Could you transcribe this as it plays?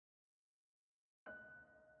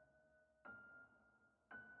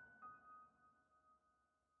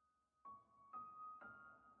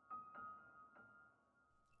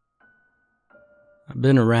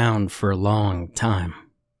been around for a long time.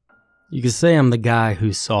 You could say I'm the guy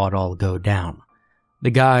who saw it all go down, the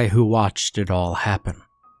guy who watched it all happen.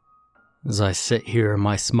 As I sit here in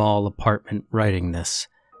my small apartment writing this,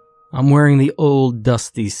 I'm wearing the old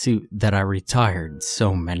dusty suit that I retired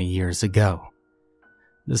so many years ago.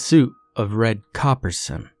 The suit of Red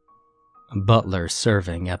Copperson, a butler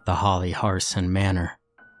serving at the Hollyharson Manor.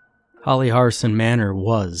 Hollyharson Manor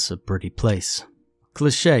was a pretty place,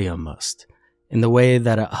 cliché almost, in the way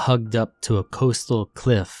that it hugged up to a coastal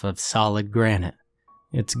cliff of solid granite,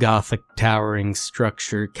 its Gothic towering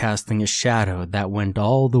structure casting a shadow that went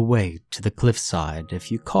all the way to the cliffside if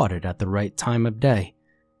you caught it at the right time of day.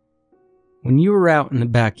 When you were out in the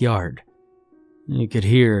backyard, you could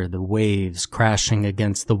hear the waves crashing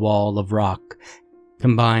against the wall of rock,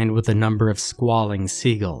 combined with a number of squalling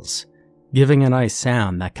seagulls, giving a nice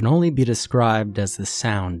sound that can only be described as the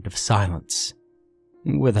sound of silence.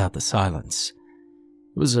 Without the silence,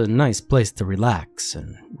 it was a nice place to relax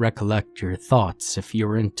and recollect your thoughts if you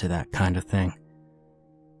were into that kind of thing.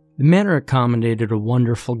 The manor accommodated a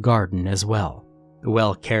wonderful garden as well. The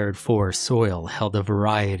well-cared-for soil held a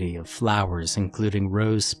variety of flowers including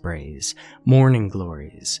rose sprays, morning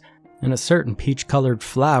glories, and a certain peach-colored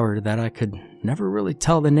flower that I could never really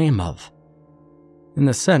tell the name of. In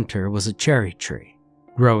the center was a cherry tree,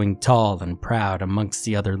 growing tall and proud amongst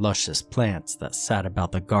the other luscious plants that sat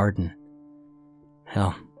about the garden.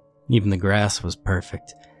 Hell, even the grass was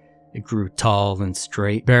perfect. It grew tall and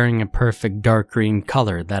straight, bearing a perfect dark green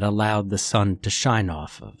color that allowed the sun to shine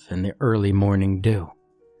off of in the early morning dew.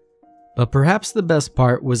 But perhaps the best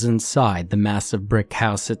part was inside the massive brick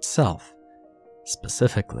house itself.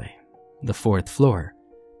 Specifically, the 4th floor,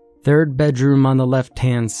 3rd bedroom on the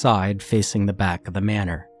left-hand side facing the back of the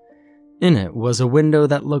manor. In it was a window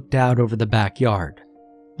that looked out over the backyard.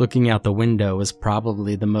 Looking out the window was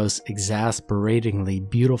probably the most exasperatingly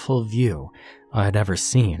beautiful view I had ever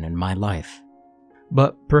seen in my life.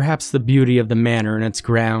 But perhaps the beauty of the manor and its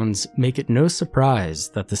grounds make it no surprise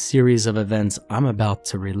that the series of events I'm about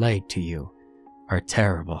to relay to you are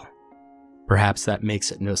terrible. Perhaps that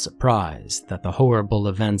makes it no surprise that the horrible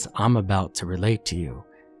events I'm about to relate to you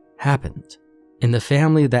happened in the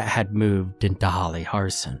family that had moved into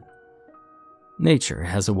Hollyharson. Nature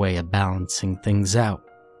has a way of balancing things out.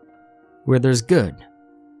 Where there's good,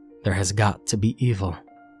 there has got to be evil.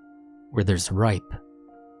 Where there's ripe,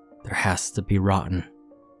 there has to be rotten.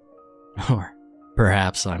 Or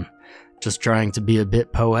perhaps I'm just trying to be a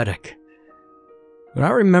bit poetic. But I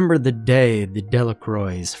remember the day the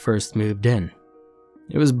Delacroix first moved in.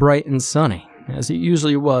 It was bright and sunny, as it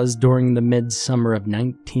usually was during the midsummer of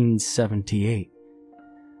 1978.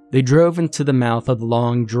 They drove into the mouth of the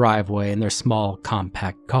long driveway in their small,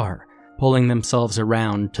 compact car, pulling themselves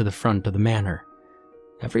around to the front of the manor.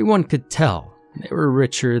 Everyone could tell they were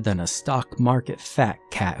richer than a stock market fat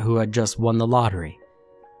cat who had just won the lottery.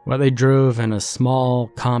 Why they drove in a small,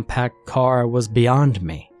 compact car was beyond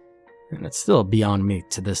me, and it's still beyond me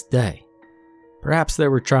to this day. Perhaps they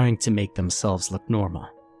were trying to make themselves look normal.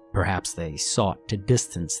 Perhaps they sought to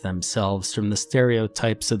distance themselves from the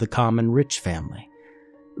stereotypes of the common rich family,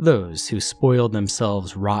 those who spoiled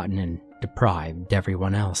themselves rotten and deprived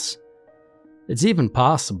everyone else. It's even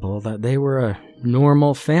possible that they were a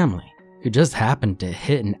normal family who just happened to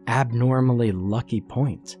hit an abnormally lucky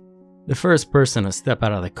point. The first person to step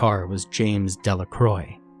out of the car was James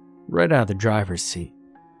Delacroix, right out of the driver's seat.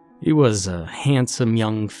 He was a handsome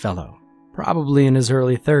young fellow, probably in his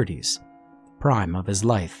early 30s, the prime of his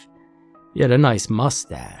life. He had a nice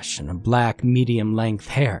mustache and a black medium-length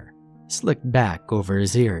hair, slicked back over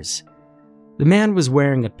his ears. The man was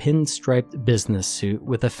wearing a pinstriped business suit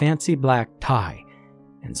with a fancy black tie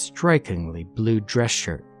and strikingly blue dress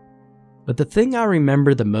shirt. But the thing I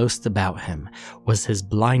remember the most about him was his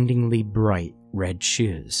blindingly bright red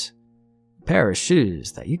shoes. A pair of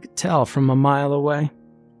shoes that you could tell from a mile away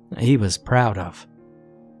that he was proud of.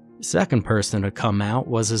 The second person to come out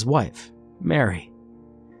was his wife, Mary.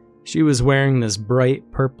 She was wearing this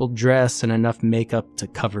bright purple dress and enough makeup to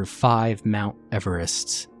cover 5 Mount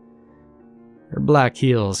Everests. Her black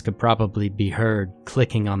heels could probably be heard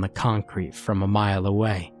clicking on the concrete from a mile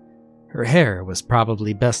away. Her hair was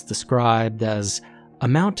probably best described as a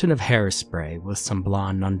mountain of hairspray with some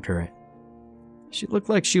blonde under it. She looked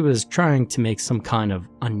like she was trying to make some kind of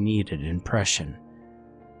unneeded impression.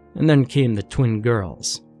 And then came the twin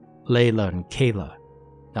girls, Layla and Kayla.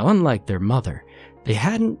 Now, unlike their mother, they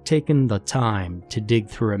hadn't taken the time to dig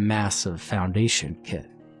through a massive foundation kit.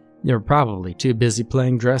 They were probably too busy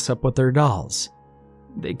playing dress-up with their dolls.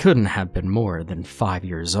 They couldn't have been more than 5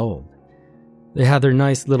 years old. They had their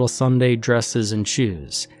nice little Sunday dresses and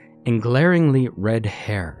shoes, and glaringly red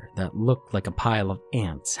hair that looked like a pile of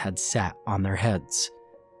ants had sat on their heads.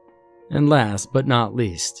 And last but not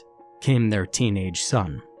least came their teenage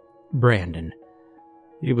son, Brandon.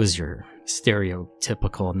 He was your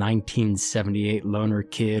stereotypical 1978 loner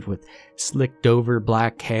kid with slicked over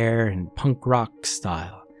black hair and punk rock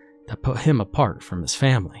style that put him apart from his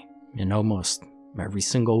family in almost every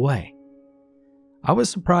single way. I was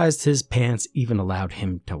surprised his pants even allowed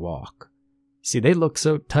him to walk. See, they look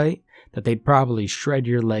so tight that they'd probably shred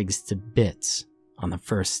your legs to bits on the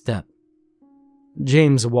first step.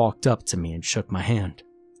 James walked up to me and shook my hand.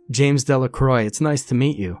 "James Delacroix, it's nice to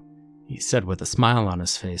meet you," he said with a smile on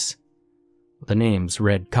his face. "The name's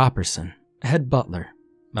Red Copperson, head butler,"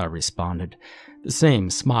 I responded, the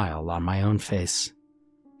same smile on my own face.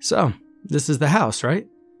 "So, this is the house, right?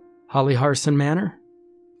 Hollyharson Manor?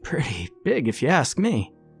 Pretty big if you ask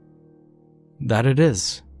me." "That it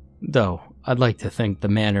is, though I'd like to think the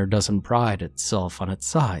manor doesn't pride itself on its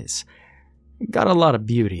size. Got a lot of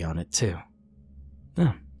beauty on it, too."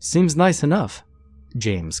 "Seems nice enough,"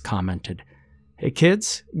 James commented. "Hey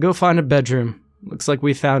kids, go find a bedroom. Looks like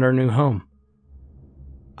we found our new home."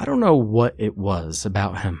 I don't know what it was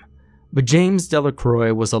about him, but James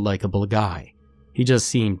Delacroix was a likable guy. He just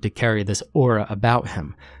seemed to carry this aura about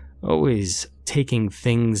him, always taking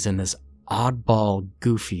things in this oddball,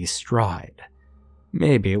 goofy stride.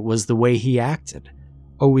 Maybe it was the way he acted,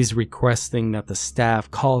 always requesting that the staff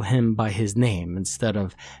call him by his name instead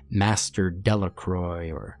of Master Delacroix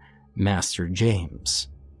or Master James.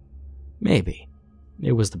 Maybe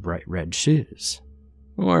it was the bright red shoes.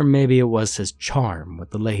 Or maybe it was his charm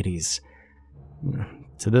with the ladies.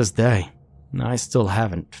 To this day, I still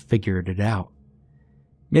haven't figured it out.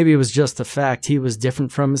 Maybe it was just the fact he was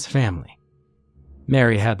different from his family.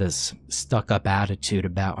 Mary had this stuck-up attitude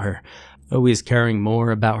about her, always caring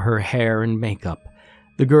more about her hair and makeup.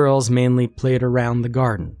 The girls mainly played around the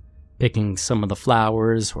garden, picking some of the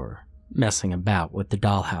flowers or messing about with the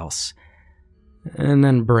dollhouse. And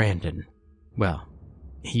then Brandon, well,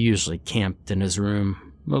 he usually camped in his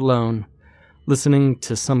room, alone, listening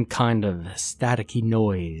to some kind of staticky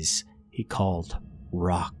noise he called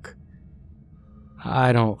rock.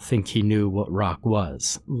 I don't think he knew what rock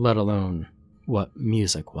was, let alone what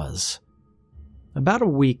music was. About a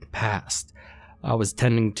week passed. I was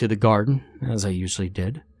tending to the garden, as I usually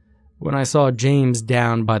did, when I saw James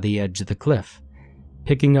down by the edge of the cliff,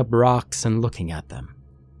 picking up rocks and looking at them.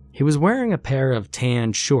 He was wearing a pair of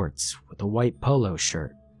tan shorts with a white polo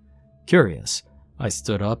shirt. Curious, I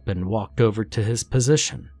stood up and walked over to his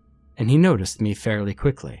position, and he noticed me fairly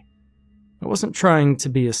quickly. I wasn't trying to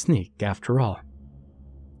be a sneak, after all.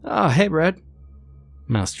 "Oh, hey, Red."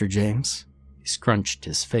 "Master James." He scrunched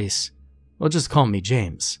his face. "Well, just call me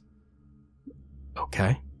James."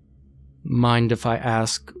 "Okay. Mind if I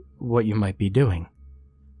ask what you might be doing?"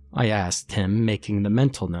 I asked him, making the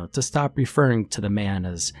mental note to stop referring to the man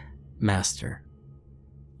as Master.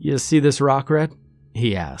 "You see this rock, Red?"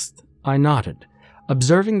 he asked. I nodded,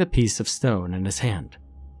 observing the piece of stone in his hand.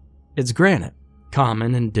 "It's granite,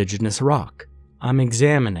 common indigenous rock. I'm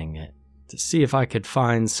examining it to see if I could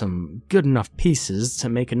find some good enough pieces to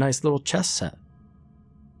make a nice little chess set."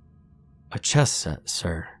 "A chess set,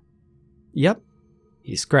 sir?" "Yep."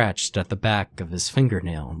 He scratched at the back of his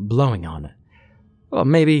fingernail, blowing on it. "Well,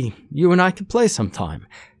 maybe you and I could play sometime.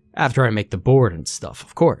 After I make the board and stuff,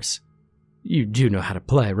 of course. You do know how to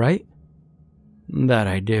play, right?" "That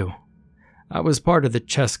I do. I was part of the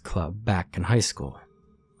chess club back in high school."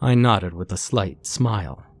 I nodded with a slight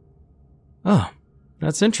smile. "Oh,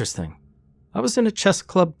 that's interesting. I was in a chess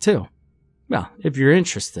club too. Well, if you're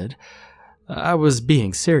interested, I was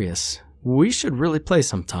being serious. We should really play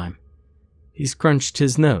sometime." He scrunched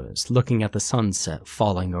his nose, looking at the sunset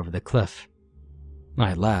falling over the cliff.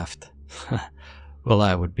 I laughed. Well,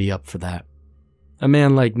 I would be up for that. A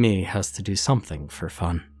man like me has to do something for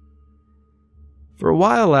fun. For a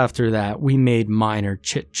while after that, we made minor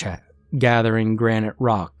chit-chat, gathering granite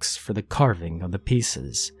rocks for the carving of the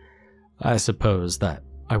pieces. I suppose that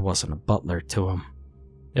I wasn't a butler to him.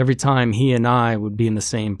 Every time he and I would be in the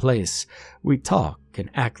same place, we'd talk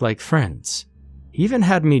and act like friends. He even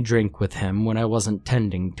had me drink with him when I wasn't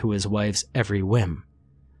tending to his wife's every whim.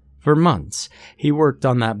 For months, he worked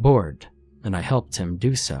on that board, and I helped him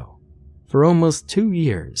do so. For almost 2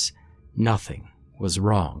 years, nothing was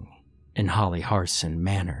wrong in Hollyharson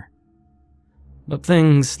Manor. But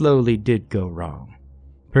things slowly did go wrong.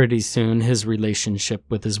 Pretty soon, his relationship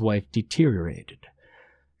with his wife deteriorated.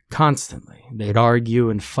 Constantly, they'd argue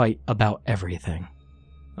and fight about everything.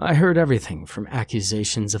 I heard everything from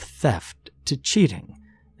accusations of theft to cheating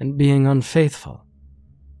and being unfaithful.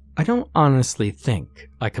 I don't honestly think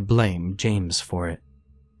I could blame James for it.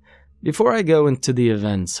 Before I go into the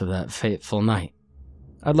events of that fateful night,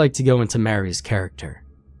 I'd like to go into Mary's character.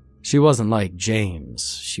 She wasn't like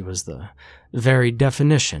James, she was the very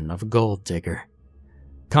definition of a gold digger.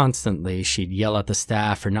 Constantly, she'd yell at the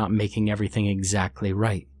staff for not making everything exactly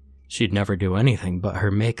right. She'd never do anything but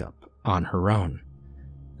her makeup on her own.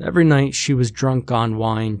 Every night she was drunk on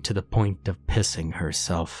wine to the point of pissing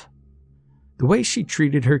herself. The way she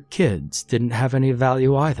treated her kids didn't have any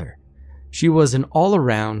value either. She was an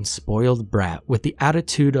all-around spoiled brat with the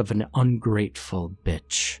attitude of an ungrateful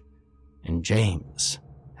bitch. And James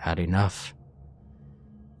had enough.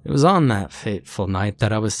 It was on that fateful night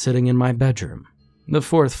that I was sitting in my bedroom, the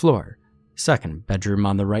 4th floor, second bedroom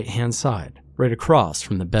on the right-hand side, right across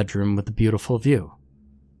from the bedroom with the beautiful view.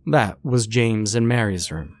 That was James and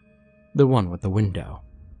Mary's room, the one with the window.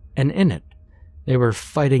 And in it, they were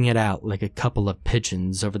fighting it out like a couple of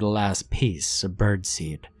pigeons over the last piece of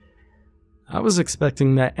birdseed. I was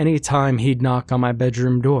expecting that any time he'd knock on my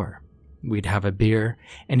bedroom door, we'd have a beer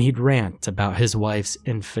and he'd rant about his wife's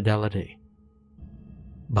infidelity.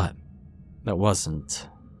 But that wasn't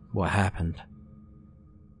what happened.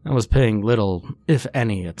 I was paying little, if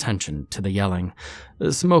any, attention to the yelling,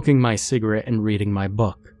 smoking my cigarette and reading my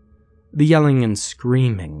book. The yelling and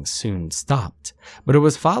screaming soon stopped, but it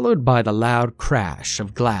was followed by the loud crash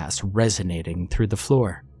of glass resonating through the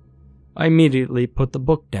floor. I immediately put the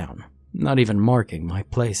book down, not even marking my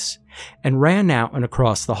place, and ran out and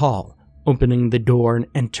across the hall, opening the door and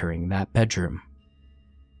entering that bedroom.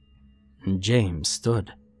 And James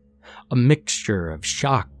stood, a mixture of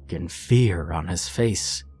shock and fear on his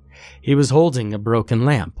face. He was holding a broken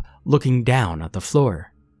lamp, looking down at the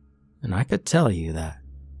floor, and I could tell you that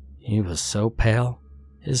he was so pale,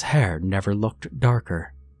 his hair never looked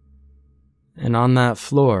darker. And on that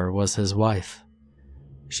floor was his wife.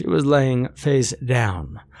 She was laying face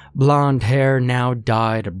down, blonde hair now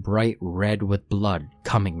dyed a bright red with blood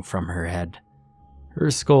coming from her head.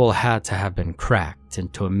 Her skull had to have been cracked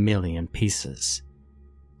into a million pieces.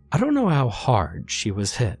 I don't know how hard she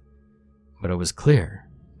was hit, but it was clear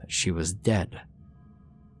that she was dead.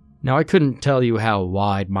 Now, I couldn't tell you how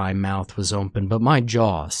wide my mouth was open, but my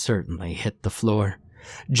jaw certainly hit the floor.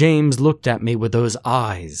 James looked at me with those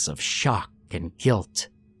eyes of shock and guilt.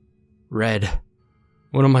 Red,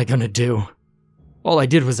 what am I gonna do? All I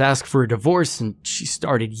did was ask for a divorce and she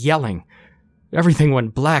started yelling. Everything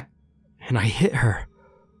went black and I hit her.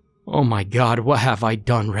 Oh my God, what have I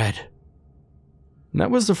done, Red?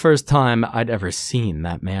 That was the first time I'd ever seen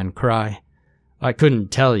that man cry. I couldn't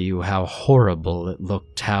tell you how horrible it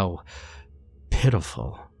looked, how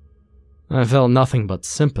pitiful. I felt nothing but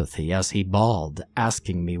sympathy as he bawled,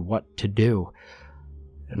 asking me what to do.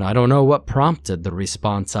 And I don't know what prompted the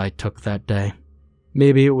response I took that day.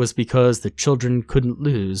 Maybe it was because the children couldn't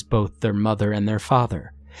lose both their mother and their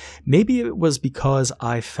father. Maybe it was because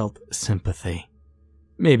I felt sympathy.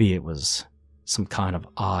 Maybe it was some kind of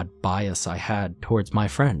odd bias I had towards my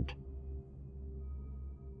friend.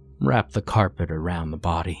 Wrap the carpet around the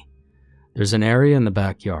body. There's an area in the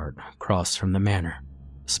backyard across from the manor.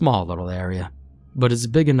 Small little area, but it's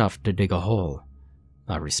big enough to dig a hole,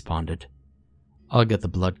 I responded. I'll get the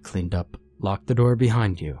blood cleaned up, lock the door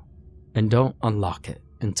behind you, and don't unlock it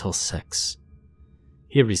until 6.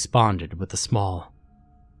 He responded with a small,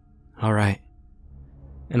 all right.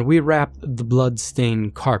 And we wrapped the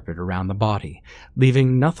blood-stained carpet around the body,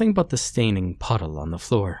 leaving nothing but the staining puddle on the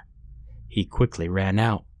floor. He quickly ran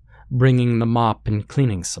out, bringing the mop and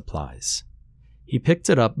cleaning supplies. He picked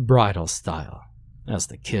it up bridal style, as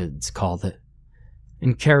the kids called it,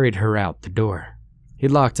 and carried her out the door. He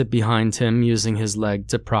locked it behind him, using his leg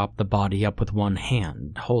to prop the body up with one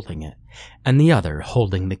hand holding it, and the other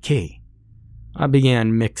holding the key. I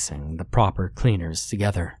began mixing the proper cleaners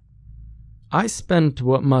together. I spent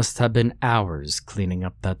what must have been hours cleaning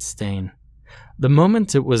up that stain. The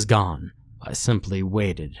moment it was gone, I simply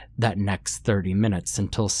waited that next 30 minutes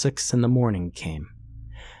until 6 in the morning came.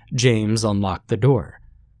 James unlocked the door,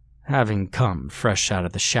 having come fresh out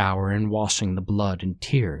of the shower and washing the blood and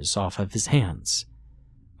tears off of his hands.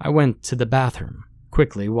 I went to the bathroom,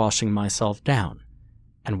 quickly washing myself down,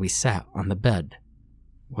 and we sat on the bed.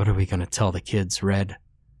 What are we going to tell the kids, Red?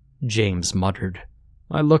 James muttered.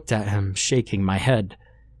 I looked at him, shaking my head.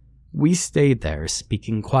 We stayed there,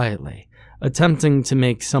 speaking quietly, attempting to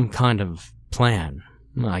make some kind of plan,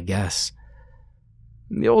 I guess.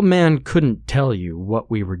 The old man couldn't tell you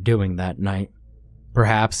what we were doing that night.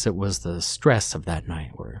 Perhaps it was the stress of that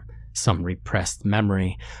night or some repressed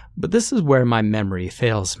memory, but this is where my memory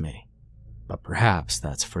fails me. But perhaps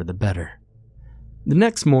that's for the better. The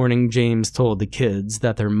next morning, James told the kids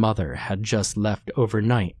that their mother had just left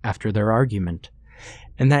overnight after their argument,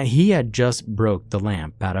 and that he had just broke the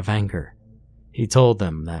lamp out of anger. He told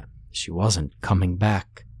them that she wasn't coming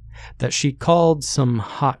back, that she called some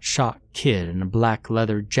hotshot kid in a black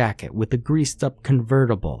leather jacket with a greased-up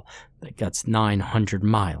convertible that gets 900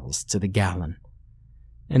 miles to the gallon.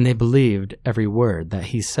 And they believed every word that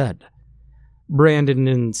he said. Brandon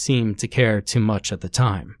didn't seem to care too much at the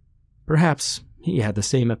time. Perhaps he had the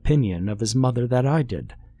same opinion of his mother that I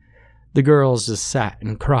did. The girls just sat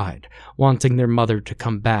and cried, wanting their mother to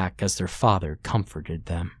come back as their father comforted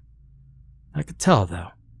them. I could tell, though,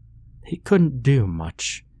 he couldn't do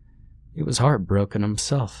much. He was heartbroken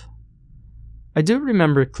himself. I do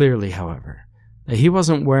remember clearly, however, that he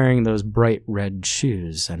wasn't wearing those bright red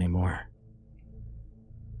shoes anymore.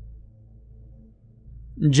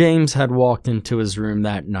 James had walked into his room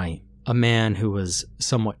that night, a man who was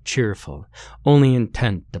somewhat cheerful, only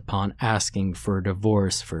intent upon asking for a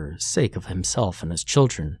divorce for sake of himself and his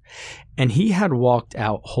children, and he had walked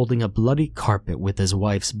out holding a bloody carpet with his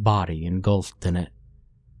wife's body engulfed in it.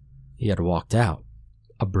 He had walked out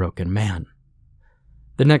a broken man.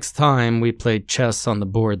 The next time we played chess on the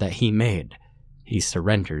board that he made, he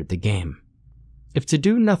surrendered the game, if to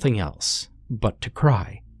do nothing else but to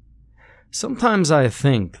cry. Sometimes I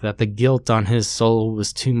think that the guilt on his soul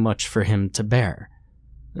was too much for him to bear.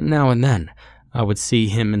 Now and then, I would see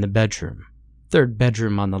him in the bedroom, third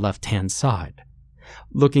bedroom on the left-hand side,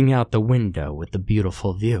 looking out the window with the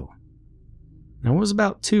beautiful view. It was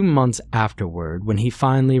about 2 months afterward when he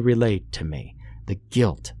finally relayed to me the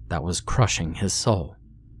guilt that was crushing his soul.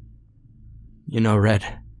 You know,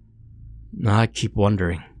 Red, I keep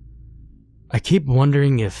wondering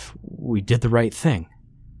if we did the right thing.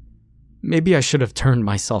 Maybe I should have turned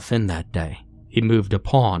myself in that day. He moved a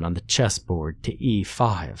pawn on the chessboard to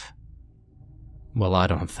e5. Well, I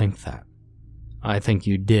don't think that. I think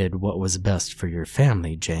you did what was best for your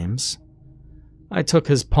family, James. I took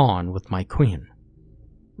his pawn with my queen.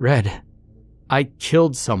 Red, I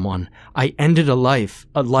killed someone. I ended a life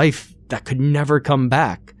that could never come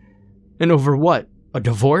back. And over what? A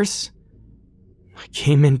divorce? I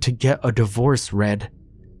came in to get a divorce, Red.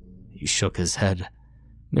 He shook his head.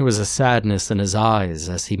 There was a sadness in his eyes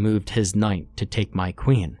as he moved his knight to take my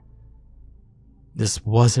queen. This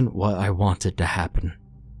wasn't what I wanted to happen.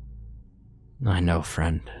 I know,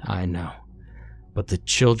 friend, I know. But the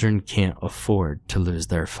children can't afford to lose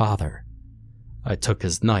their father. I took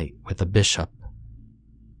his knight with a bishop.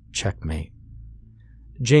 Checkmate.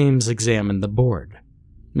 James examined the board.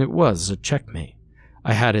 It was a checkmate.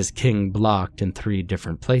 I had his king blocked in 3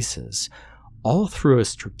 different places, all through a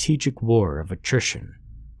strategic war of attrition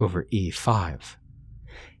over e5.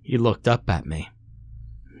 He looked up at me.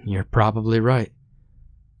 You're probably right.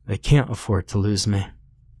 They can't afford to lose me,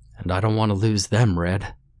 and I don't want to lose them,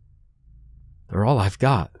 Red. They're all I've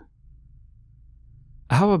got.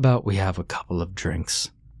 How about we have a couple of drinks?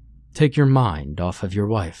 Take your mind off of your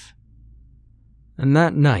wife. And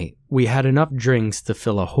that night, we had enough drinks to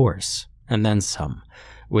fill a horse, and then some.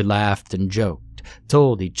 We laughed and joked,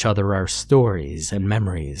 told each other our stories and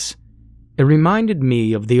memories. It reminded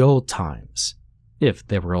me of the old times, if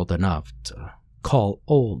they were old enough to call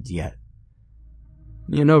old yet.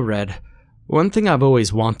 You know, Red, one thing I've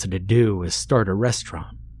always wanted to do is start a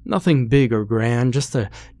restaurant. Nothing big or grand, just a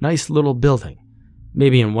nice little building.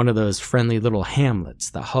 Maybe in one of those friendly little hamlets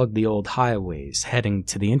that hug the old highways heading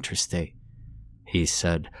to the interstate, he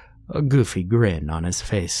said, a goofy grin on his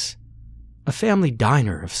face. A family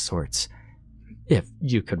diner of sorts, if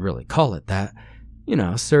you could really call it that. You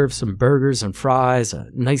know, serve some burgers and fries, a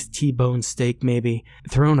nice T-bone steak maybe,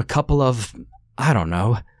 throw in a couple of, I don't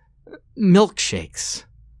know, milkshakes.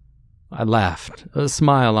 I laughed, a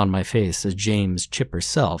smile on my face as James' chipper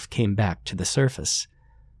self came back to the surface.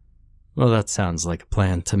 Well, that sounds like a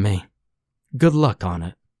plan to me. Good luck on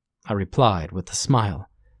it, I replied with a smile.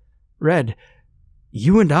 Red,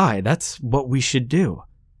 you and I, that's what we should do.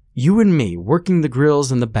 You and me working the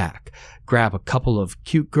grills in the back. Grab a couple of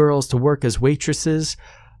cute girls to work as waitresses.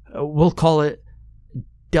 We'll call it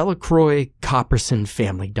Delacroix Copperson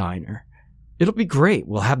Family Diner. It'll be great.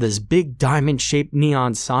 We'll have this big diamond-shaped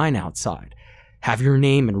neon sign outside. Have your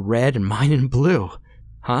name in red and mine in blue.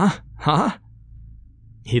 Huh?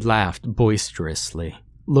 He laughed boisterously,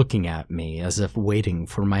 looking at me as if waiting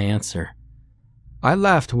for my answer. I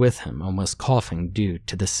laughed with him, almost coughing due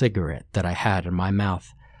to the cigarette that I had in my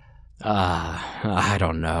mouth. I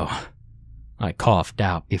don't know. I coughed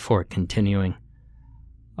out before continuing.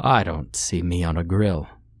 I don't see me on a grill.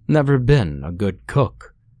 Never been a good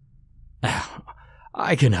cook.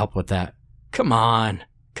 I can help with that. Come on.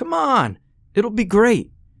 It'll be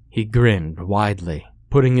great." He grinned widely,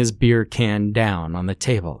 putting his beer can down on the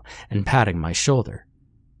table and patting my shoulder.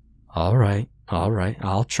 All right,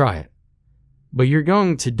 I'll try it. But you're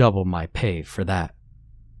going to double my pay for that."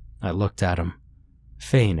 I looked at him,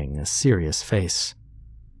 feigning a serious face.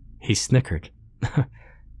 He snickered.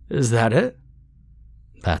 "Is that it?"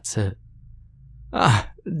 "That's it."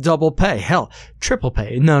 Double pay, hell, triple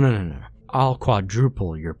pay. No. I'll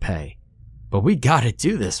quadruple your pay. But we gotta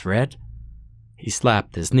do this, Red." He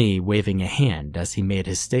slapped his knee, waving a hand as he made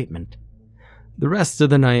his statement. The rest of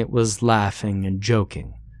the night was laughing and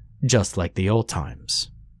joking, just like the old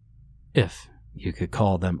times. If you could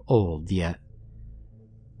call them old yet.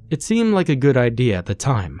 It seemed like a good idea at the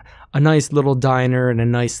time, a nice little diner in a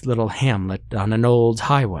nice little hamlet on an old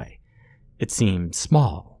highway. It seemed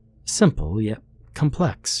small, simple, yet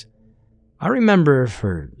complex. I remember,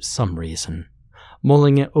 for some reason,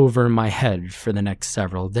 mulling it over in my head for the next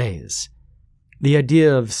several days. The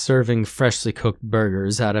idea of serving freshly cooked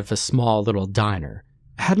burgers out of a small little diner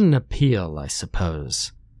had an appeal, I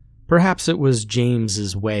suppose. Perhaps it was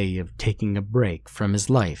James's way of taking a break from his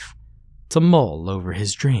life to mull over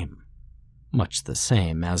his dream, much the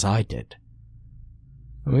same as I did.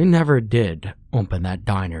 We never did open that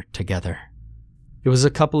diner together. It was a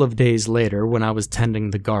couple of days later when I was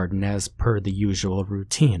tending the garden as per the usual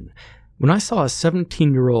routine, when I saw a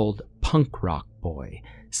 17-year-old punk rock boy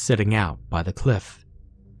sitting out by the cliff.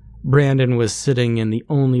 Brandon was sitting in the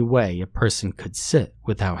only way a person could sit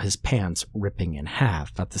without his pants ripping in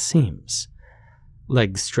half at the seams,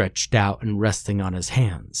 legs stretched out and resting on his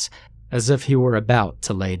hands, as if he were about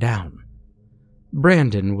to lay down.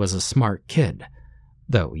 Brandon was a smart kid,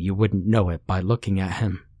 though you wouldn't know it by looking at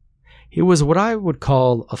him. He was what I would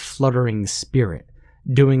call a fluttering spirit,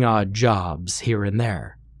 doing odd jobs here and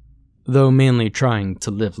there, though mainly trying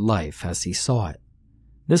to live life as he saw it.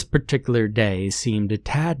 This particular day seemed a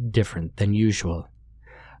tad different than usual.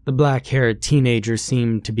 The black-haired teenager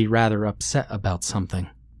seemed to be rather upset about something.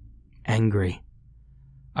 Angry.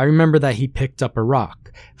 I remember that he picked up a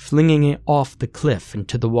rock, flinging it off the cliff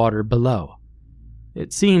into the water below.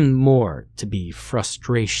 It seemed more to be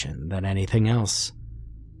frustration than anything else.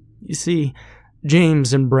 You see,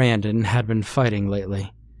 James and Brandon had been fighting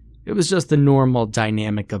lately. It was just the normal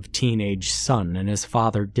dynamic of teenage son and his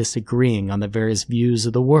father disagreeing on the various views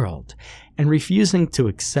of the world and refusing to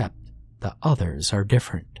accept that others are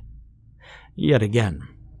different. Yet again,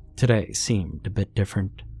 today seemed a bit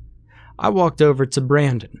different. I walked over to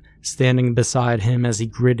Brandon, standing beside him as he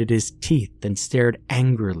gritted his teeth and stared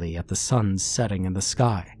angrily at the sun setting in the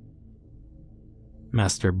sky.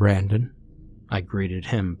 "Master Brandon," I greeted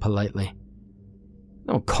him politely.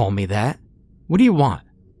 "Don't call me that. What do you want?"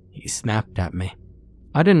 He snapped at me.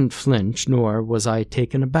 I didn't flinch, nor was I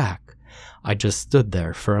taken aback. I just stood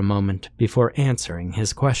there for a moment before answering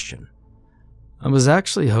his question. "I was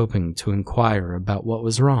actually hoping to inquire about what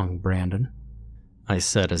was wrong, Brandon," I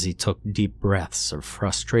said as he took deep breaths of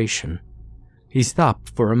frustration. He stopped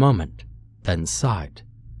for a moment, then sighed.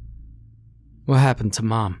 "What happened to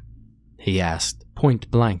Mom?" he asked,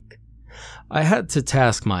 point blank. I had to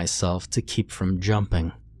task myself to keep from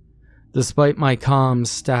jumping. Despite my calm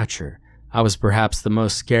stature, I was perhaps the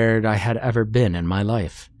most scared I had ever been in my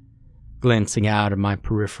life. Glancing out of my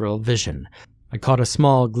peripheral vision, I caught a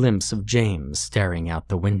small glimpse of James staring out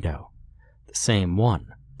the window, the same one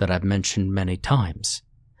that I've mentioned many times.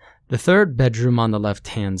 The third bedroom on the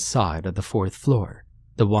left-hand side of the fourth floor,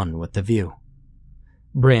 the one with the view.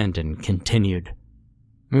 Brandon continued,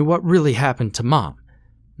 "What really happened to Mom?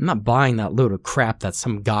 I'm not buying that load of crap that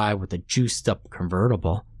some guy with a juiced-up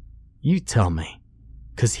convertible. You tell me,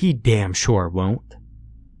 'cause he damn sure won't."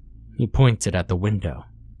 He pointed at the window,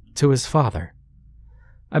 to his father.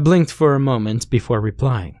 I blinked for a moment before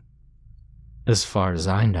replying. "As far as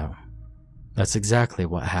I know, that's exactly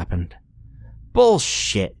what happened."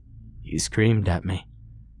 "Bullshit!" he screamed at me.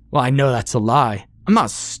 "Well, I know that's a lie. I'm not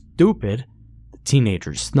stupid." The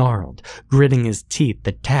teenager snarled, gritting his teeth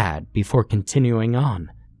a tad before continuing on.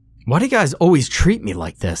 "Why do you guys always treat me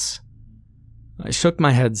like this?" I shook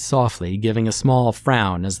my head softly, giving a small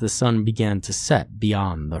frown as the sun began to set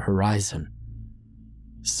beyond the horizon.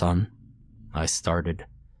 "Son," I started,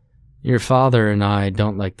 "your father and I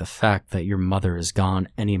don't like the fact that your mother is gone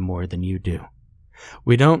any more than you do.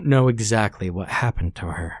 We don't know exactly what happened to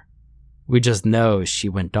her. We just know she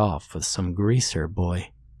went off with some greaser boy."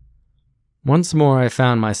 Once more I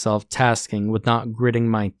found myself tasking with not gritting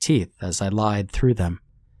my teeth as I lied through them.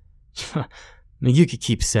 "You could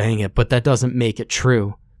keep saying it, but that doesn't make it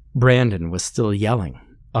true." Brandon was still yelling,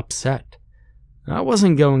 upset. I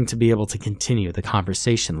wasn't going to be able to continue the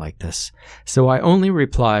conversation like this, so I only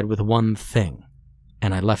replied with one thing,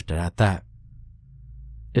 and I left it at that.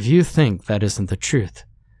 If you think that isn't the truth,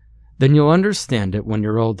 then you'll understand it when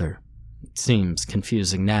you're older. It seems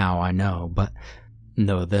confusing now, I know, but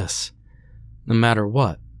know this. No matter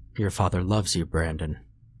what, your father loves you, Brandon.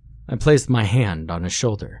 I placed my hand on his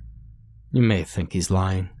shoulder. You may think he's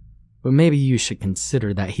lying, but maybe you should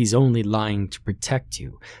consider that he's only lying to protect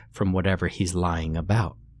you from whatever he's lying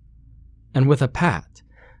about. And with a pat,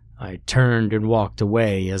 I turned and walked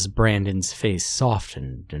away as Brandon's face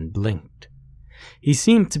softened and blinked. He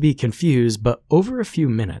seemed to be confused, but over a few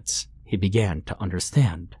minutes, he began to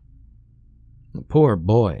understand. The poor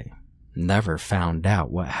boy never found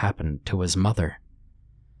out what happened to his mother.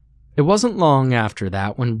 It wasn't long after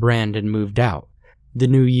that when Brandon moved out, the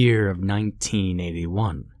new year of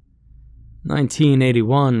 1981.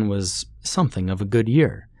 1981 was something of a good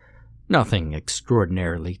year. Nothing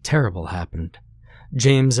extraordinarily terrible happened.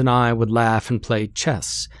 James and I would laugh and play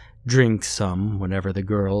chess, drink some whenever the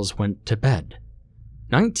girls went to bed.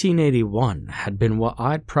 1981 had been what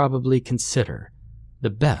I'd probably consider the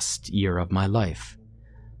best year of my life.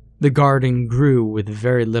 The garden grew with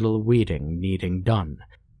very little weeding needing done,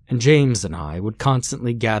 and James and I would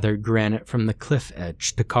constantly gather granite from the cliff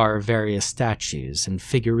edge to carve various statues and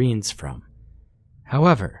figurines from.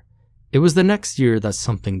 However, it was the next year that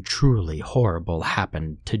something truly horrible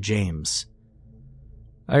happened to James.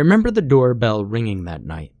 I remember the doorbell ringing that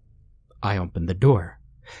night. I opened the door,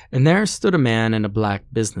 and there stood a man in a black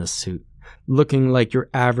business suit, looking like your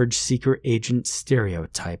average secret agent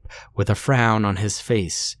stereotype, with a frown on his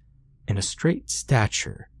face and a straight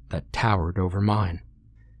stature that towered over mine.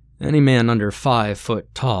 Any man under 5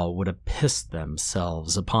 foot tall would have pissed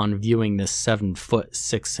themselves upon viewing this 7 foot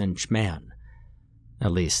 6 inch man.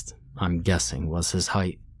 At least, I'm guessing was his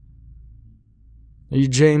height. Are you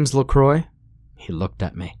James LaCroix? He looked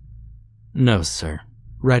at me. No, sir.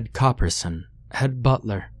 Red Copperson, head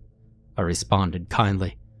butler, I responded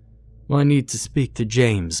kindly. Well, I need to speak to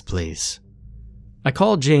James, please. I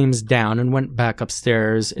called James down and went back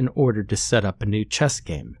upstairs in order to set up a new chess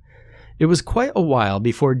game. It was quite a while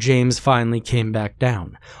before James finally came back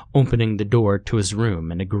down, opening the door to his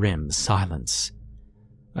room in a grim silence.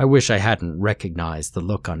 I wish I hadn't recognized the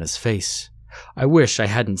look on his face. I wish I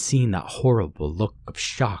hadn't seen that horrible look of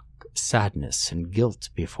shock, sadness, and guilt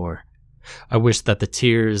before. I wish that the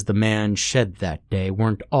tears the man shed that day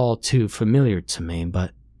weren't all too familiar to me,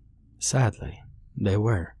 but sadly, they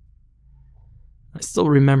were. I still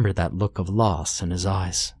remember that look of loss in his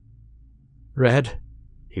eyes. Red?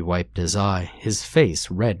 He wiped his eye, his face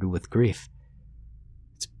red with grief.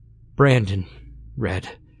 It's Brandon,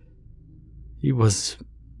 Red. He was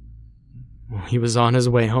on his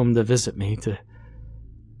way home to visit me, to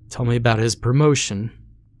tell me about his promotion.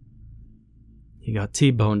 He got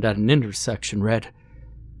T-boned at an intersection, Red.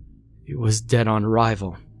 He was dead on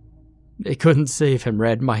arrival. They couldn't save him,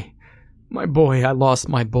 Red. My boy, I lost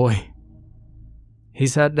my boy. He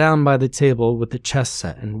sat down by the table with the chess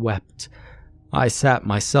set and wept. I sat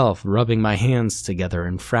myself, rubbing my hands together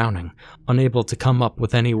and frowning, unable to come up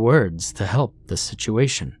with any words to help the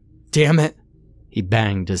situation. Damn it! He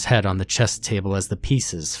banged his head on the chess table as the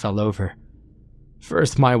pieces fell over.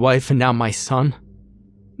 First my wife and now my son.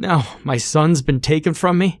 Now my son's been taken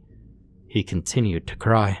from me. He continued to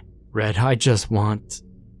cry. Red, I just want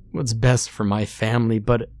what's best for my family,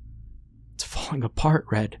 but it's falling apart,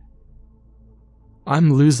 Red.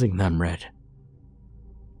 I'm losing them, Red.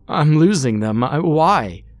 I'm losing them.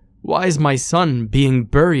 Why? Why is my son being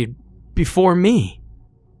buried before me?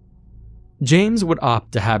 James would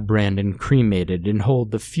opt to have Brandon cremated and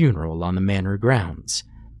hold the funeral on the manor grounds.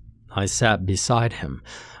 I sat beside him,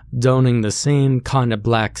 donning the same kind of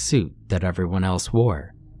black suit that everyone else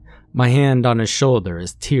wore. My hand on his shoulder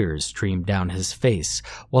as tears streamed down his face,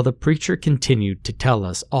 while the preacher continued to tell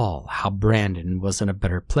us all how Brandon was in a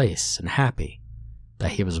better place and happy,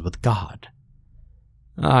 that he was with God.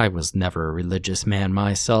 I was never a religious man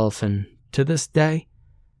myself, and to this day,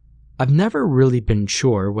 I've never really been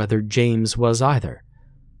sure whether James was either.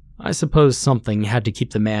 I suppose something had to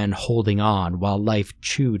keep the man holding on while life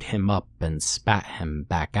chewed him up and spat him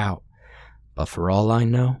back out. But for all I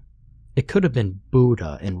know, it could have been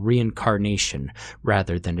Buddha in reincarnation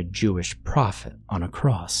rather than a Jewish prophet on a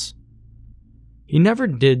cross. He never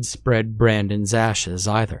did spread Brandon's ashes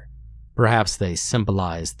either. Perhaps they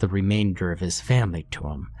symbolized the remainder of his family to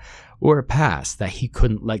him, or a past that he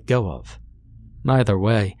couldn't let go of. Either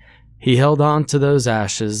way, he held on to those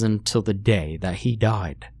ashes until the day that he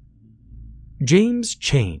died. James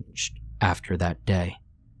changed after that day.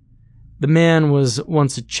 The man was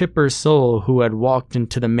once a chipper soul who had walked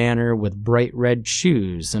into the manor with bright red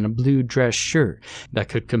shoes and a blue dress shirt that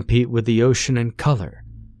could compete with the ocean in color,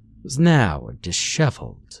 was now a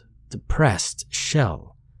disheveled, depressed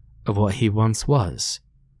shell of what he once was.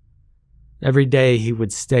 Every day he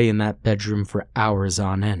would stay in that bedroom for hours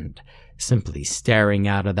on end, simply staring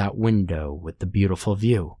out of that window with the beautiful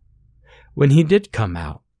view. When he did come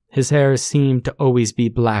out, his hair seemed to always be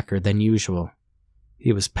blacker than usual.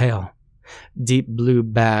 He was pale, deep blue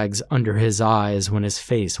bags under his eyes when his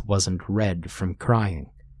face wasn't red from crying.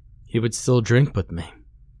 He would still drink with me,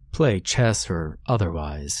 play chess or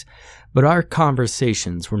otherwise, but our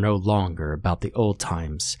conversations were no longer about the old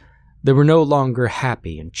times. They were no longer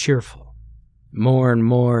happy and cheerful. More and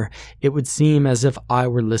more, it would seem as if I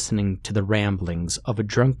were listening to the ramblings of a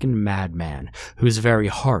drunken madman whose very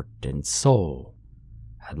heart and soul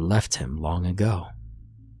had left him long ago.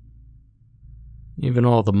 Even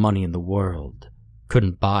all the money in the world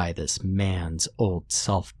couldn't buy this man's old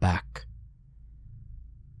self back.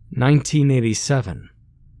 1987.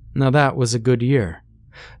 Now that was a good year.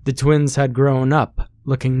 The twins had grown up,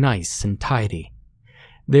 looking nice and tidy.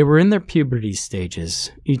 They were in their puberty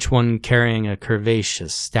stages, each one carrying a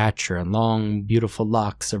curvaceous stature and long, beautiful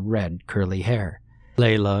locks of red, curly hair.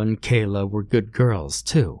 Layla and Kayla were good girls,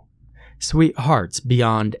 too. Sweethearts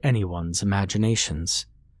beyond anyone's imaginations.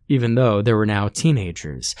 Even though they were now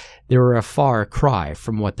teenagers, they were a far cry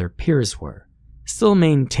from what their peers were, still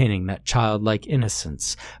maintaining that childlike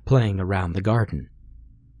innocence, playing around the garden.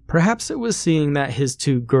 Perhaps it was seeing that his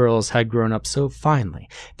two girls had grown up so finely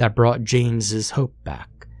that brought James's hope back.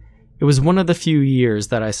 It was one of the few years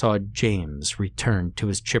that I saw James return to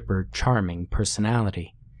his chipper, charming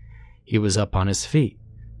personality. He was up on his feet,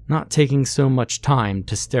 not taking so much time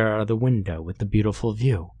to stare out of the window with the beautiful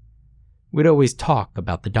view. We'd always talk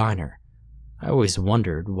about the diner. I always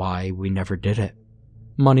wondered why we never did it.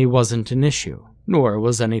 Money wasn't an issue, nor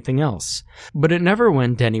was anything else, but it never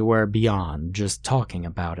went anywhere beyond just talking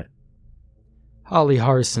about it.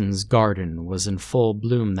 Hollyharson's garden was in full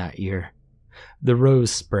bloom that year. The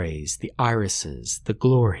rose sprays, the irises, the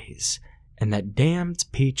glories, and that damned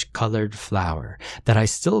peach-colored flower that I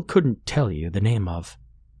still couldn't tell you the name of.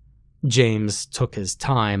 James took his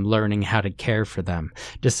time learning how to care for them,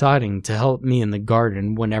 deciding to help me in the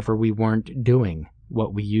garden whenever we weren't doing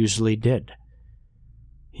what we usually did.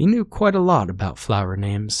 He knew quite a lot about flower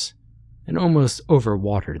names, and almost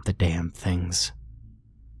overwatered the damn things.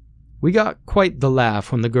 We got quite the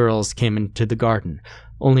laugh when the girls came into the garden,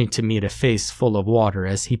 only to meet a face full of water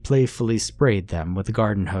as he playfully sprayed them with a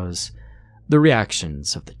garden hose. The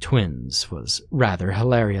reactions of the twins was rather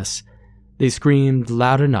hilarious. They screamed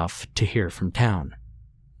loud enough to hear from town.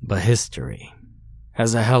 But history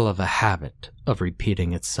has a hell of a habit of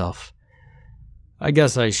repeating itself. I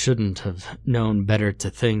guess I shouldn't have known better to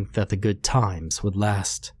think that the good times would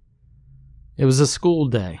last. It was a school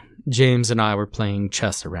day. James and I were playing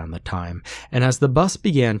chess around the time, and as the bus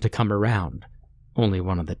began to come around, only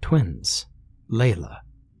one of the twins, Layla,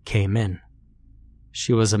 came in.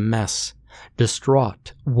 She was a mess,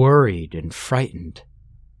 distraught, worried, and frightened.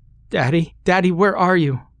 "Daddy, Daddy, where are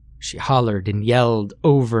you?" she hollered and yelled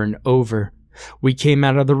over and over. We came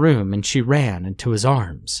out of the room and she ran into his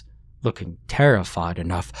arms, looking terrified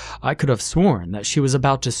enough I could have sworn that she was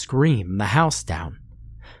about to scream the house down.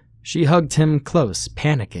 She hugged him close,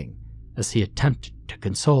 panicking, as he attempted to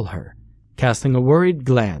console her, casting a worried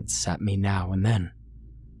glance at me now and then.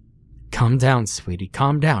 "Calm down, sweetie,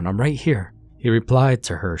 calm down, I'm right here," he replied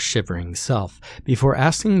to her shivering self, before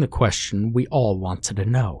asking the question we all wanted to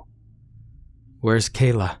know. "Where's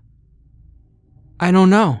Kayla?" "I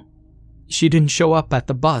don't know. She didn't show up at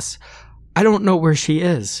the bus. I don't know where she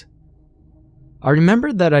is." I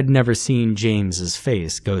remembered that I'd never seen James's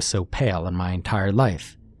face go so pale in my entire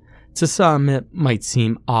life. To some, it might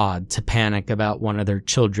seem odd to panic about one of their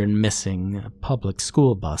children missing a public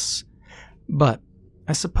school bus. But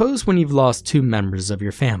I suppose when you've lost two members of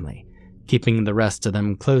your family, keeping the rest of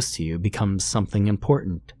them close to you becomes something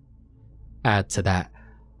important. Add to that,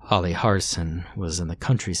 Hollyharson was in the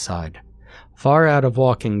countryside, far out of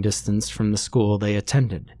walking distance from the school they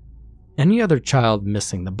attended. Any other child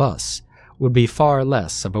missing the bus would be far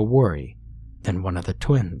less of a worry than one of the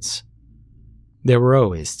twins. They were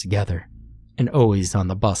always together, and always on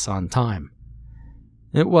the bus on time.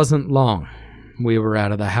 It wasn't long. We were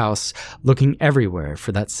out of the house, looking everywhere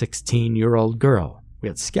for that 16-year-old girl. We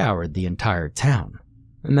had scoured the entire town,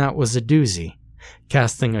 and that was a doozy,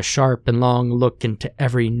 casting a sharp and long look into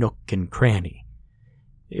every nook and cranny.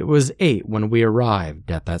 It was 8 when we arrived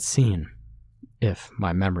at that scene, if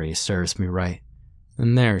my memory serves me right,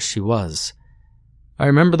 and there she was. I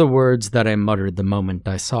remember the words that I muttered the moment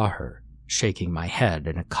I saw her, shaking my head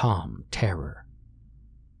in a calm terror.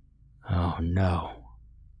 Oh no.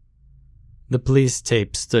 The police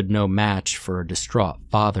tape stood no match for a distraught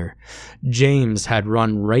father. James had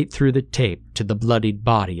run right through the tape to the bloodied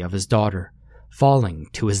body of his daughter, falling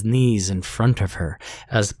to his knees in front of her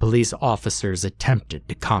as police officers attempted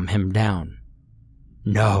to calm him down.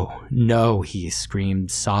 No, no, he screamed,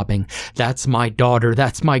 sobbing. That's my daughter,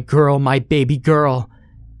 that's my girl, my baby girl.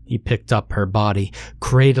 He picked up her body,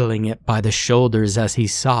 cradling it by the shoulders as he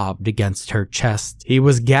sobbed against her chest. He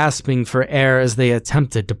was gasping for air as they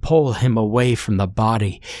attempted to pull him away from the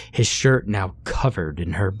body, his shirt now covered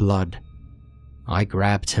in her blood. I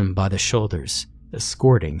grabbed him by the shoulders,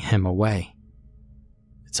 escorting him away.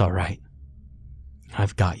 It's all right.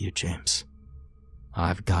 I've got you, James.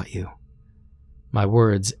 I've got you. My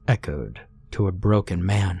words echoed to a broken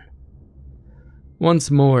man.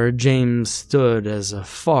 Once more, James stood as a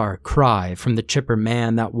far cry from the chipper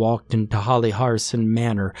man that walked into Hollyharson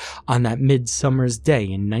Manor on that midsummer's day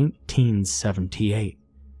in 1978.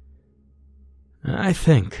 I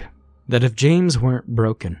think that if James weren't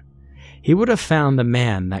broken, he would have found the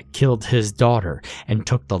man that killed his daughter and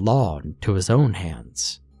took the law into his own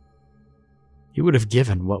hands. He would have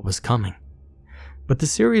given what was coming. But the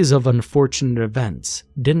series of unfortunate events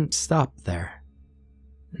didn't stop there.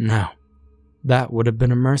 No. That would have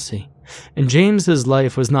been a mercy, and James's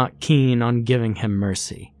life was not keen on giving him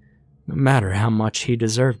mercy, no matter how much he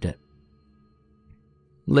deserved it.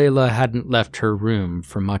 Layla hadn't left her room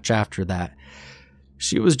for much after that.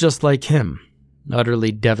 She was just like him,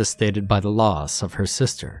 utterly devastated by the loss of her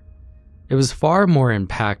sister. It was far more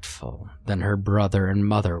impactful than her brother and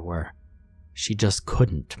mother were. She just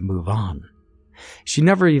couldn't move on. She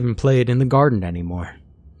never even played in the garden anymore.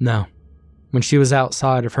 No. When she was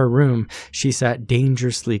outside of her room, she sat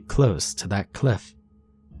dangerously close to that cliff,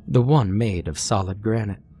 the one made of solid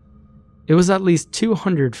granite. It was at least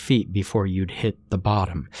 200 feet before you'd hit the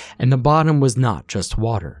bottom, and the bottom was not just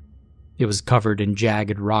water. It was covered in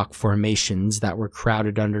jagged rock formations that were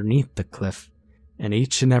crowded underneath the cliff, and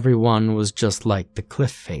each and every one was just like the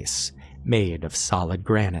cliff face, made of solid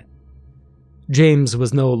granite. James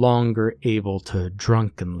was no longer able to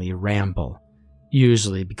drunkenly ramble,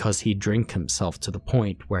 usually because he'd drink himself to the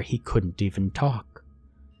point where he couldn't even talk.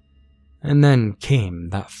 And then came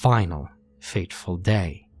that final, fateful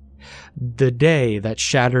day. The day that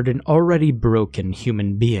shattered an already broken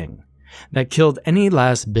human being, that killed any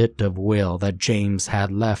last bit of will that James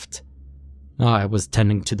had left. I was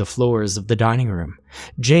tending to the floors of the dining room.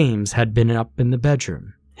 James had been up in the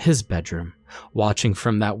bedroom, his bedroom, watching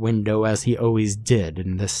from that window as he always did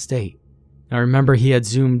in this state. I remember he had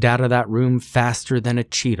zoomed out of that room faster than a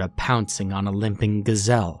cheetah pouncing on a limping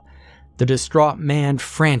gazelle, the distraught man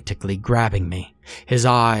frantically grabbing me, his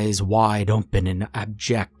eyes wide open in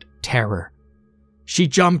abject terror. "She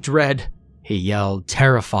jumped, Red," he yelled,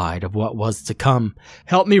 terrified of what was to come.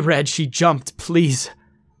 "Help me, Red, she jumped, please.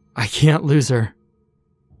 I can't lose her."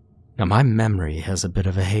 Now my memory has a bit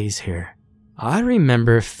of a haze here. I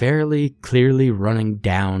remember fairly clearly running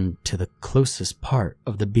down to the closest part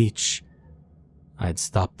of the beach. I had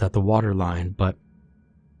stopped at the waterline, but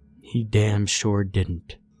he damn sure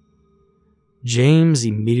didn't. James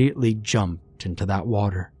immediately jumped into that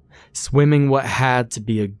water, swimming what had to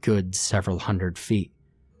be a good several hundred feet.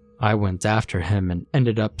 I went after him and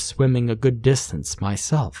ended up swimming a good distance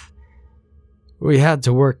myself. We had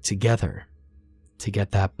to work together to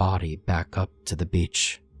get that body back up to the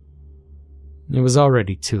beach. It was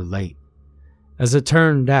already too late. As it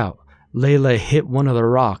turned out, Layla hit one of the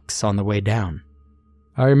rocks on the way down.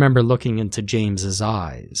 I remember looking into James's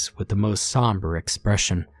eyes with the most somber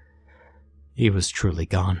expression. He was truly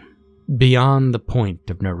gone, beyond the point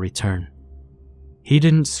of no return. He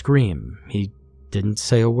didn't scream, he didn't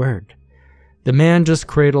say a word. The man just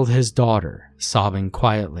cradled his daughter, sobbing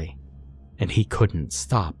quietly, and he couldn't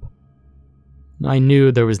stop. I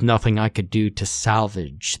knew there was nothing I could do to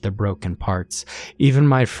salvage the broken parts. Even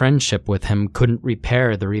my friendship with him couldn't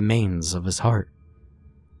repair the remains of his heart.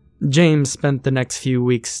 James spent the next few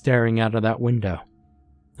weeks staring out of that window,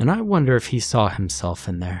 and I wonder if he saw himself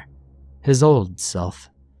in there, his old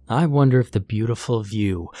self. I wonder if the beautiful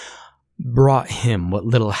view brought him what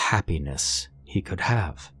little happiness he could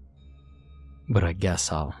have. But I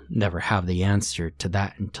guess I'll never have the answer to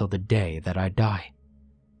that until the day that I die.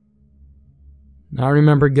 I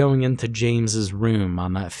remember going into James's room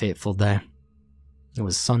on that fateful day. It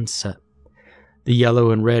was sunset. The yellow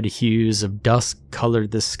and red hues of dusk colored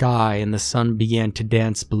the sky, and the sun began to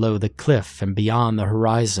dance below the cliff and beyond the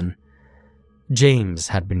horizon. James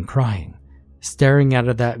had been crying, staring out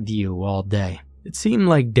of that view all day, It seemed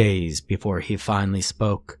like days before he finally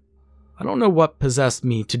spoke. I don't know what possessed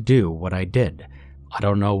me to do what I did. I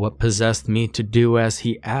don't know what possessed me to do as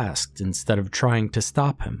he asked instead of trying to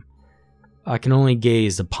stop him. I can only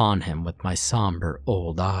gaze upon him with my somber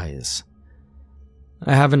old eyes.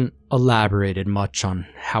 I haven't elaborated much on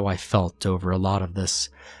how I felt over a lot of this.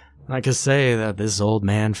 I could say that this old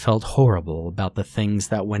man felt horrible about the things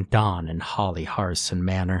that went on in Hollyharson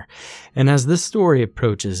Manor, and as this story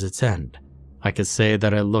approaches its end, I could say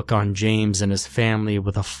that I look on James and his family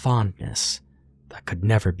with a fondness that could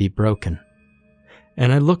never be broken.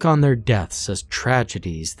 And I look on their deaths as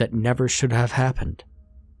tragedies that never should have happened.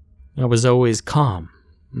 I was always calm,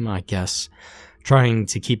 I guess, trying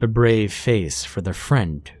to keep a brave face for the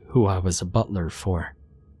friend who I was a butler for.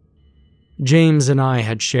 James and I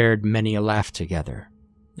had shared many a laugh together,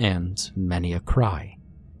 and many a cry.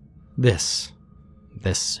 This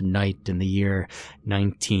night in the year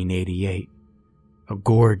 1988, a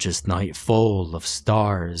gorgeous night full of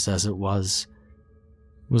stars as it was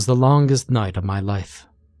the longest night of my life.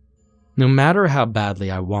 No matter how badly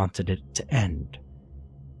I wanted it to end,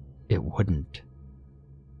 it wouldn't.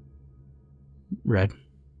 Red,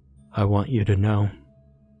 I want you to know,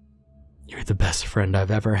 you're the best friend I've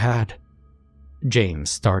ever had. James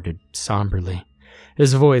started somberly.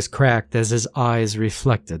 His voice cracked as his eyes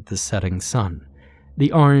reflected the setting sun,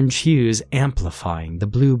 the orange hues amplifying the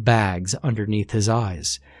blue bags underneath his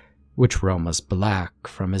eyes, which were almost black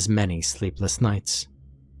from his many sleepless nights.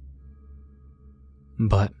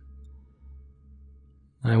 But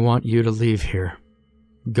I want you to leave here.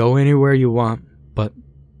 Go anywhere you want, but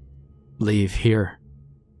leave here.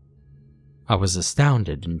 I was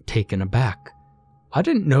astounded and taken aback. I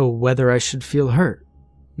didn't know whether I should feel hurt.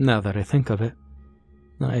 Now that I think of it,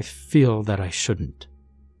 I feel that I shouldn't.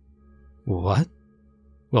 What?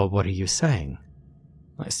 Well, what are you saying?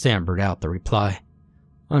 I stammered out the reply.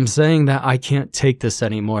 I'm saying that I can't take this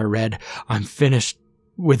anymore, Red. I'm finished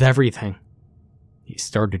with everything. He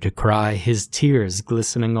started to cry, his tears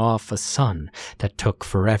glistening off a sun that took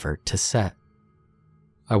forever to set.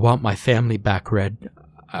 I want my family back, Red.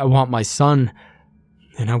 I want my son,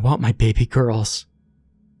 and I want my baby girls.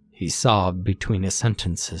 He sobbed between his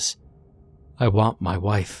sentences. I want my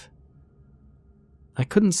wife. I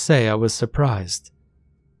couldn't say I was surprised.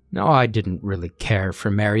 No, I didn't really care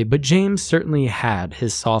for Mary, but James certainly had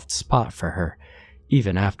his soft spot for her,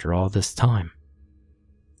 even after all this time.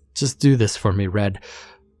 Just do this for me, Red.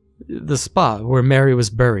 The spot where Mary was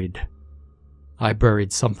buried. I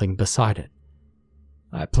buried something beside it.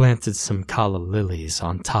 I planted some calla lilies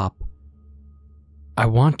on top. I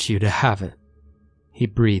want you to have it. He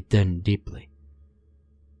breathed in deeply.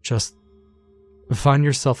 Just find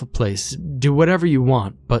yourself a place. Do whatever you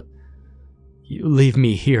want, but you leave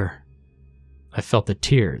me here. I felt the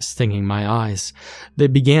tears stinging my eyes. They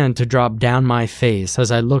began to drop down my face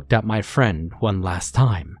as I looked at my friend one last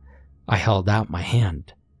time. I held out my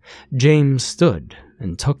hand. James stood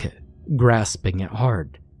and took it, grasping it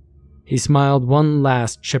hard. He smiled one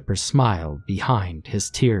last chipper smile behind his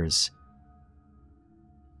tears.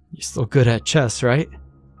 You're still good at chess, right?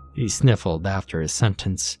 He sniffled after his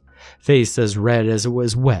sentence, face as red as it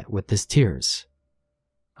was wet with his tears.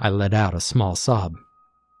 I let out a small sob.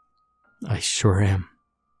 I sure am.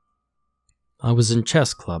 I was in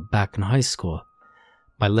chess club back in high school.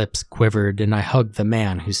 My lips quivered and I hugged the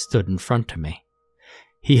man who stood in front of me.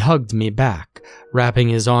 He hugged me back, wrapping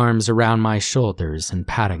his arms around my shoulders and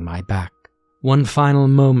patting my back. One final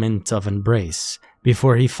moment of embrace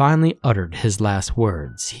before he finally uttered his last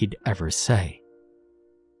words he'd ever say.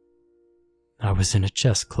 I was in a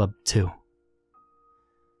chess club too.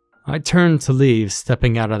 I turned to leave,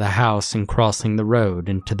 stepping out of the house and crossing the road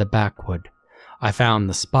into the backwood. I found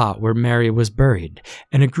the spot where Mary was buried,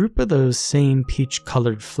 and a group of those same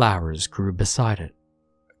peach-colored flowers grew beside it.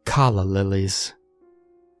 Calla lilies.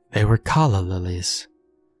 They were calla lilies.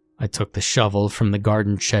 I took the shovel from the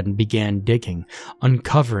garden shed and began digging,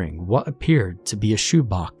 uncovering what appeared to be a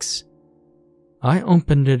shoebox. I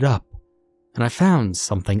opened it up, and I found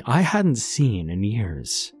something I hadn't seen in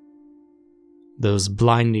years. Those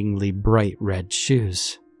blindingly bright red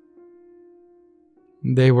shoes.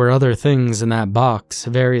 There were other things in that box,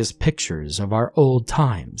 various pictures of our old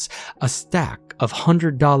times, a stack of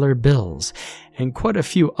 $100 bills, and quite a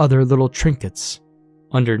few other little trinkets.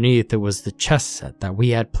 Underneath it was the chess set that we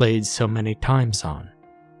had played so many times on.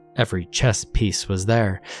 Every chess piece was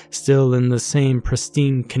there, still in the same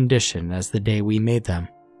pristine condition as the day we made them.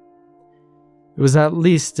 It was at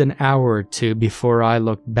least an hour or two before I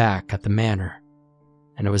looked back at the manor,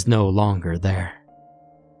 and it was no longer there.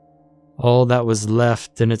 All that was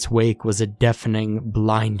left in its wake was a deafening,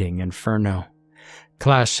 blinding inferno.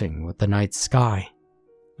 clashing with the night sky.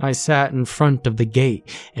 I sat in front of the gate,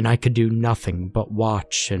 and I could do nothing but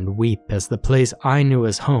watch and weep as the place I knew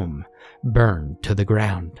as home burned to the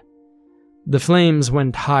ground. The flames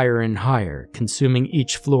went higher and higher, consuming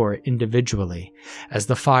each floor individually, as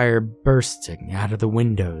the fire bursting out of the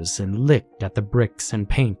windows and licked at the bricks and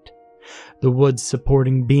paint. The wood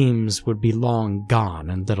supporting beams would be long gone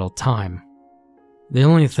in little time. The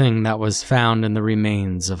only thing that was found in the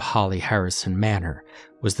remains of Hollyharson Manor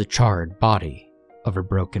was the charred body of a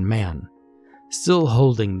broken man, still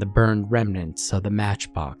holding the burned remnants of the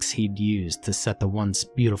matchbox he'd used to set the once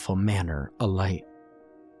beautiful manor alight.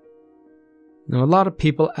 Now, a lot of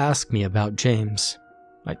people ask me about James.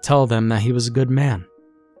 I tell them that he was a good man,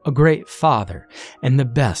 a great father, and the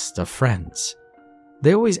best of friends.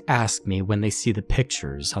 They always ask me when they see the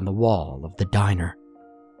pictures on the wall of the diner.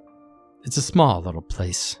 It's a small little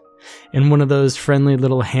place, in one of those friendly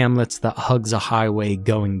little hamlets that hugs a highway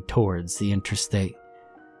going towards the interstate.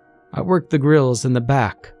 I work the grills in the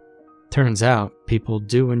back. Turns out people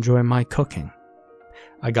do enjoy my cooking.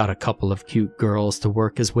 I got a couple of cute girls to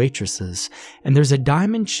work as waitresses, and there's a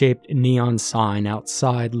diamond-shaped neon sign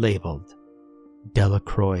outside labeled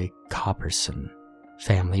Delacroix Copperson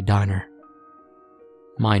Family Diner.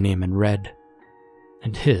 My name in red,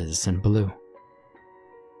 and his in blue.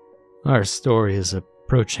 Our story is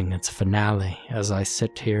approaching its finale as I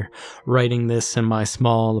sit here, writing this in my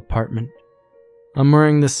small apartment. I'm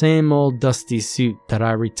wearing the same old dusty suit that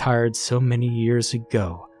I retired so many years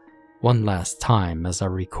ago, one last time as I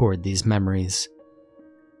record these memories.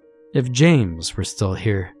 If James were still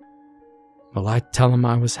here, well, I'd tell him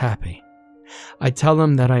I was happy. I'd tell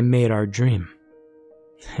him that I made our dream,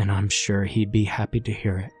 and I'm sure he'd be happy to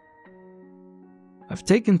hear it. I've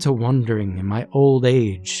taken to wondering in my old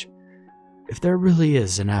age if there really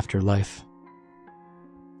is an afterlife.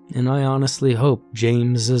 And I honestly hope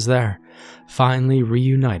James is there, finally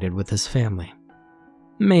reunited with his family.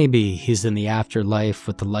 Maybe he's in the afterlife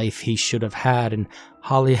with the life he should have had in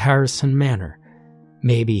Hollyharson Manor.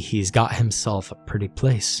 Maybe he's got himself a pretty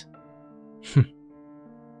place.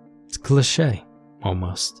 It's cliché,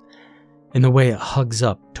 almost, in the way it hugs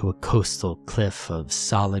up to a coastal cliff of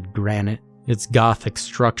solid granite, its Gothic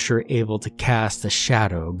structure able to cast a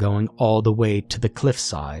shadow going all the way to the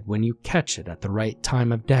cliffside when you catch it at the right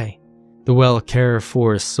time of day. The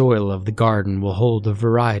well-cared-for soil of the garden will hold a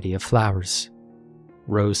variety of flowers.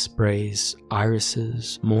 Rose sprays,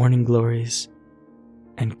 irises, morning glories,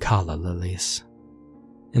 and calla lilies.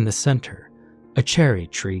 In the center, a cherry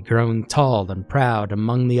tree growing tall and proud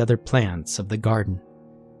among the other plants of the garden.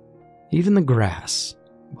 Even the grass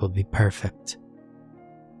will be perfect.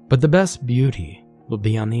 But the best beauty will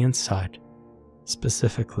be on the inside,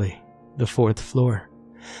 specifically the 4th floor,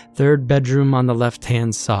 3rd bedroom on the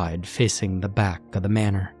left-hand side facing the back of the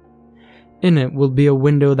manor. In it will be a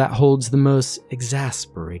window that holds the most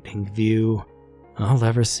exasperating view I'll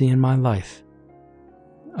ever see in my life.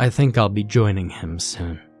 I think I'll be joining him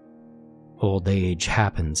soon. Old age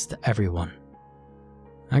happens to everyone.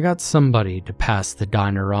 I got somebody to pass the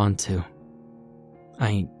diner on to. I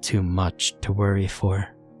ain't too much to worry for.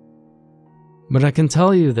 But I can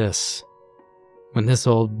tell you this, when this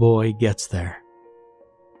old boy gets there,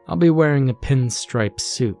 I'll be wearing a pinstripe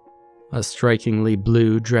suit, a strikingly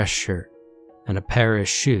blue dress shirt, and a pair of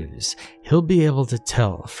shoes he'll be able to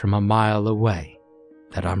tell from a mile away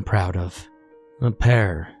that I'm proud of. A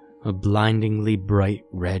pair of blindingly bright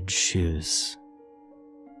red shoes.